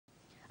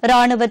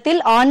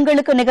ராணுவத்தில்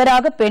ஆண்களுக்கு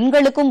நிகராக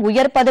பெண்களுக்கும்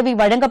உயர் பதவி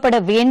வழங்கப்பட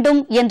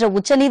வேண்டும் என்ற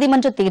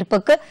உச்சநீதிமன்ற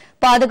தீர்ப்புக்கு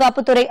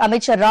பாதுகாப்புத்துறை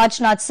அமைச்சர்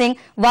ராஜ்நாத் சிங்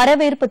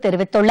வரவேற்பு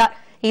தெரிவித்துள்ளார்.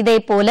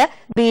 இதேபோல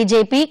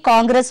பிஜேபி,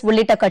 காங்கிரஸ்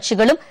உள்ளிட்ட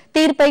கட்சிகளும்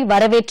தீர்ப்பை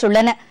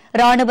வரவேற்றுள்ளன.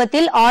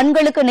 ராணுவத்தில்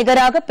ஆண்களுக்கு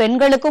நிகராக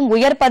பெண்களுக்கும்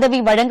உயர் பதவி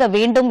வழங்க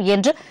வேண்டும்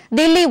என்று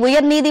தில்லி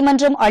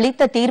உயர்நீதிமன்றம்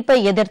அளித்த தீர்ப்பை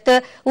எதிர்த்து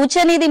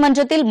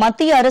உச்சநீதிமன்றத்தில்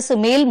மத்திய அரசு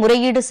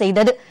மேல்முறையீடு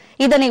செய்தது.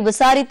 இதனை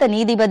விசாரித்த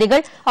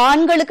நீதிபதிகள்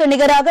ஆண்களுக்கு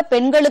நிகராக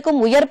பெண்களுக்கும்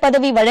உயர்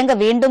பதவி வழங்க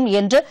வேண்டும்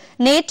என்று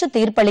நேற்று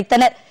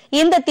தீர்ப்பளித்தனர்.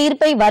 இந்த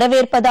தீர்ப்பை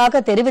வரவேற்பதாக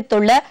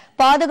தெரிவித்துள்ள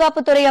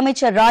பாதுகாப்புத்துறை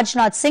அமைச்சர்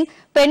ராஜ்நாத் சிங்,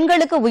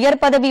 பெண்களுக்கு உயர்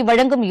பதவி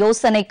வழங்கும்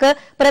யோசனைக்கு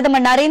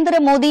பிரதமர் நரேந்திர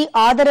மோடி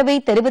ஆதரவை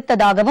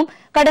தெரிவித்ததாகவும்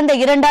கடந்த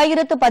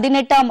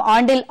 2018ஆம்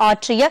ஆண்டில்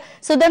ஆற்றிய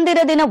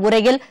சுதந்திர தின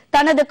உரையில்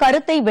தனது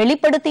கருத்தை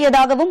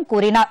வெளிப்படுத்தியதாகவும்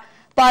கூறினார்.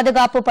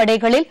 பாதுகாப்பு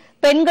படைகளில்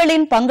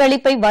பெண்களின்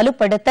பங்களிப்பை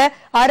வலுப்படுத்த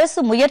அரசு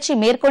முயற்சி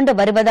மேற்கொண்டு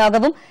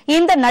வருவதாகவும்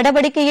இந்த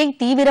நடவடிக்கையை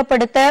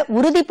தீவிரப்படுத்த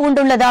உறுதி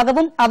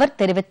பூண்டுள்ளதாகவும் அவர்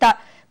தெரிவித்தார்.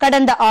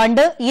 கடந்த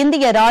ஆண்டு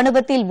இந்திய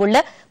ராணுவத்தில் உள்ள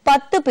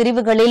 10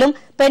 பிரிவுகளிலும்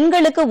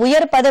பெண்களுக்கு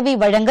உயர் பதவி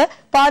வழங்க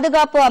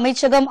பாதுகாப்பு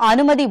அமைச்சகம்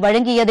அனுமதி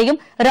வழங்கியதையும்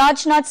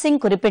ராஜ்நாத்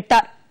சிங்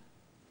குறிப்பிட்டார்.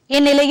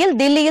 இந்நிலையில்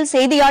தில்லியில்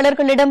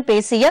செய்தியாளர்களிடம்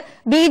பேசிய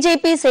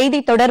பிஜேபி செய்தி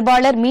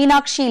தொடர்பாளர்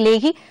மீனாட்சி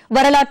லேகி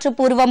வரலாற்று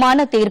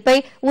பூர்வமான தீர்ப்பை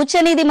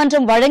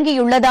உச்சநீதிமன்றம்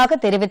வழங்கியுள்ளதாக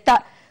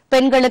தெரிவித்தார்.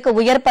 பெண்களுக்கு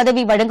உயர்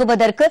பதவி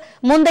வழங்குவதற்கு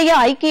முந்தைய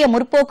ஐக்கிய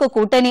முற்போக்கு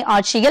கூட்டணி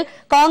ஆட்சியில்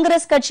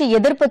காங்கிரஸ் கட்சி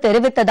எதிர்ப்பு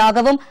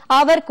தெரிவித்ததாகவும்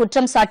அவர்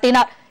குற்றம்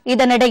சாட்டினார்.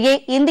 இதனிடையே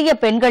இந்திய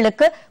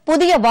பெண்களுக்கு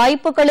புதிய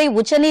வாய்ப்புகளை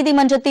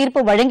உச்சநீதிமன்ற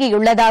தீர்ப்பு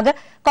வழங்கியுள்ளதாக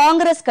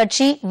காங்கிரஸ்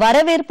கட்சி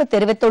வரவேற்பு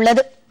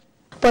தெரிவித்துள்ளது.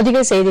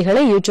 பொதிகை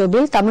செய்திகளை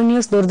யூடியூபில் தமிழ்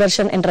நியூஸ்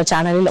தூர்தர்ஷன் என்ற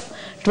சேனலிலும்,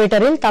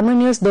 ட்விட்டரில் Tamil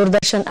news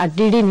Doordarshan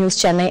 @DD News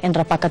Chennai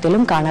என்ற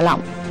பக்கத்திலும்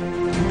காணலாம்.